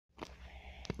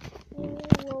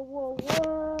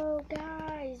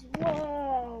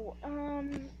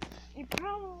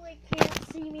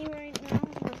see me right now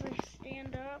as I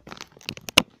stand up.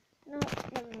 No,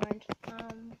 never mind.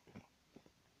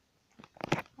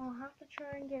 I'll have to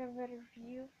try and get a better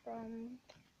view from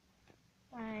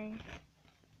my...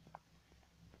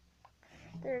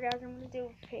 There, guys, I'm gonna do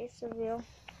a face reveal.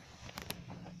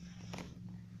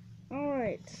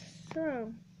 Alright,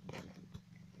 so...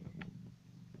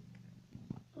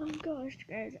 Oh gosh,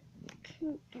 guys, I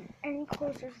can't get any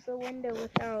closer to the window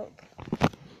without...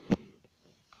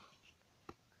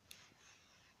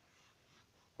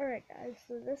 Alright, guys,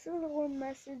 so this is a little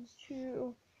message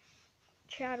to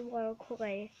Chad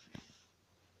Clay.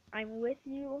 I'm with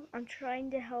you. I'm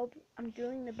trying to help. I'm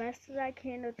doing the best that I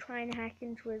can to try and hack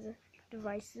into his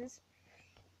devices.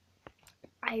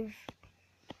 I've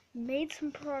made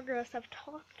some progress. I've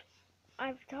talked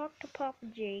to Papa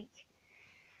Jake,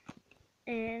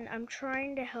 and I'm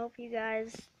trying to help you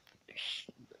guys.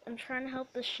 I'm trying to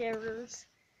help the sharers.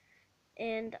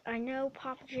 And I know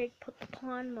Papa Jake put the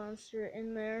pond monster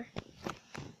in there,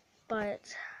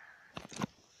 but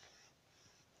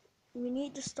we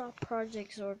need to stop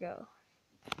Project Zorgo.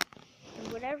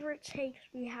 And whatever it takes,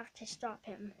 we have to stop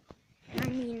him. And I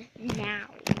mean now.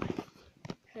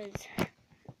 Because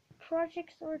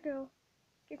Project Zorgo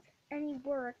gets any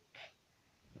work,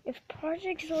 if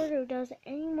Project Zorgo does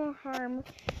any more harm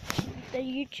to the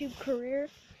YouTube career,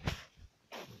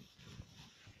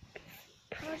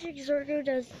 Project Zorgo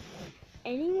does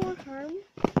any more harm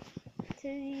to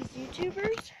these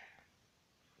YouTubers,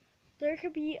 there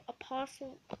could be a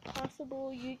possible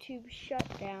YouTube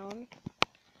shutdown,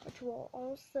 which will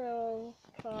also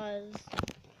cause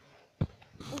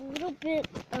a little bit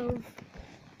of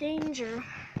danger.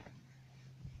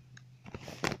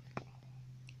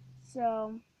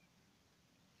 So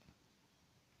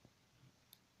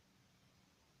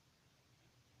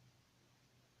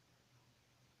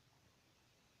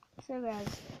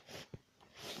guys,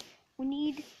 we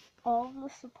need all of the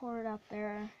support out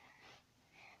there.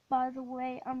 By the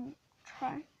way,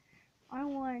 I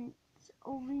want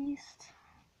at least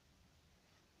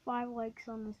 5 likes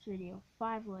on this video.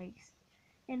 5 likes.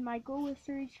 And my goal is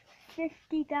to reach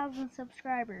 50,000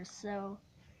 subscribers, so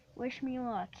wish me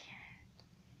luck.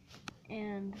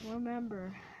 And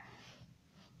remember,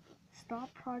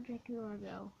 stop Project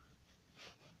Zorgo.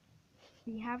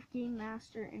 We have Game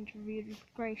Master interviewed with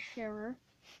Grace Scherer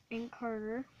and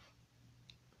Carter.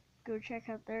 Go check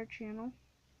out their channel.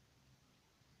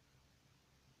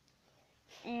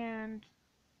 And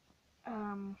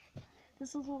this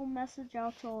is a little message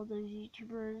out to all those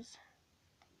YouTubers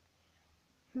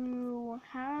who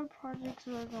have Project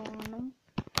Zorgo on them.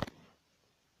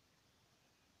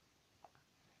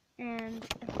 And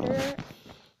if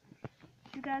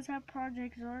you guys have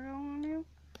Project Zorgo on you,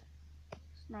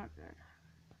 it's not good.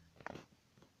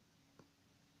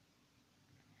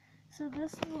 So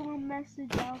this is a little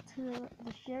message out to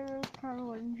the Sharers,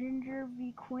 Carl and Ginger,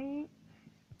 V Quaint,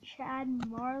 Chad,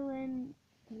 Marlon,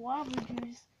 Guava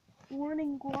Juice,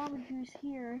 Warning Guava Juice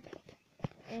here,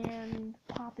 and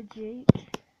Papa Jake.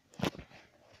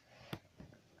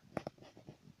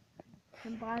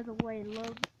 And by the way,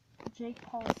 love Jake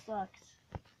Paul sucks.